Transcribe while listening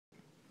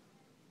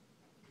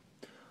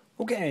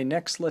Okay,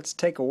 next let's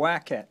take a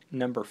whack at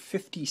number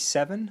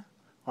 57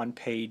 on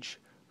page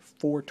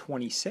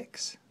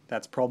 426.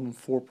 That's problem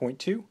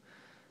 4.2.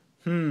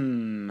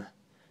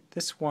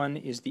 This one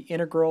is the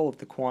integral of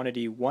the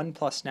quantity 1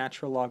 plus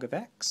natural log of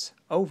x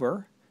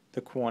over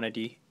the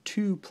quantity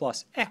 2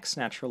 plus x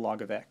natural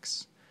log of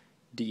x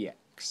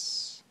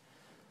dx.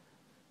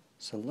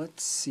 So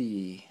let's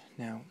see.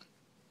 Now,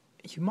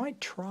 you might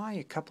try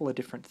a couple of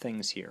different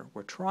things here.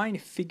 We're trying to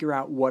figure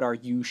out what our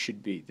u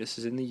should be. This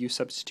is in the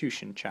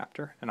U-Substitution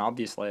chapter, and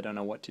obviously I don't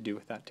know what to do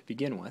with that to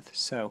begin with.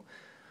 So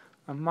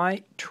I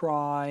might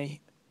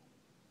try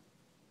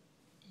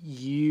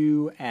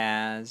u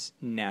as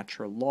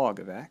natural log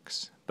of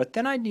x, but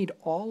then I'd need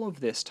all of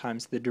this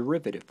times the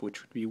derivative,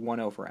 which would be 1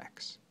 over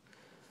x.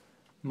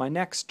 My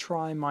next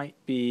try might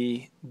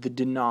be the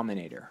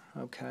denominator.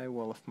 Okay,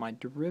 well if my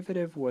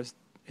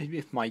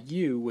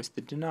u was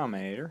the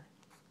denominator,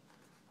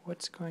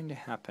 what's going to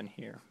happen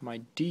here?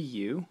 My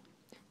du,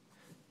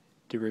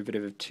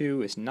 derivative of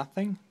 2 is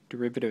nothing.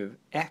 Derivative of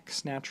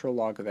x natural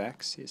log of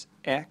x is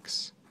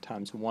x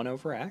times 1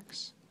 over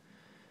x,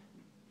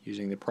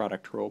 using the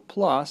product rule,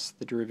 plus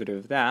the derivative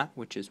of that,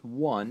 which is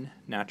 1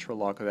 natural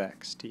log of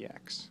x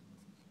dx.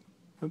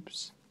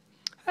 Oops.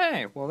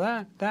 Hey, well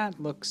that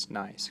looks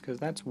nice, because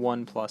that's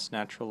 1 plus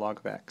natural log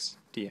of x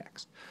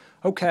dx.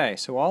 Okay,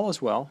 so all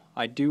is well.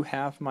 I do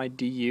have my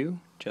du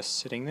just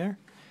sitting there.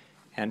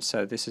 And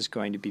so this is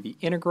going to be the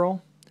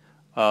integral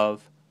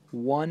of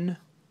 1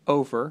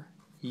 over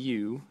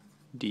u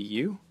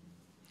du.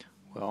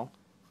 Well,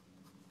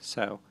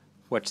 so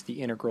what's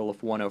the integral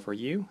of 1 over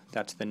u?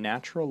 That's the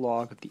natural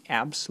log of the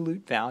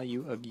absolute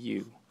value of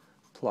u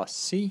plus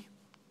c,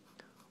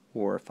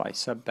 or if I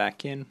sub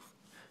back in,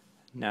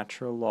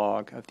 natural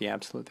log of the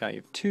absolute value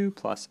of 2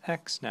 plus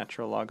x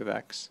natural log of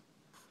x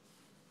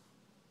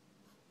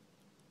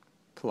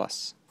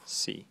plus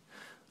c.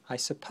 I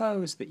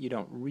suppose that you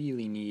don't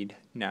really need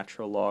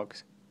natural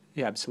logs,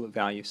 the absolute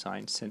value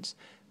sign, since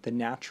the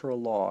natural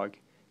log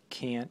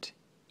can't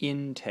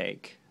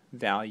intake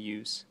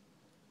values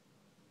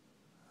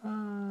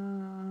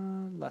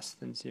less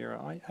than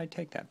 0. I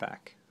take that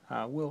back.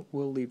 We'll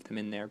leave them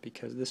in there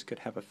because this could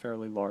have a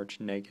fairly large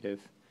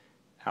negative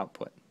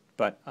output.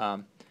 But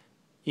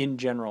in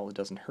general, it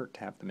doesn't hurt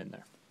to have them in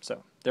there.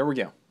 So there we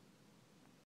go.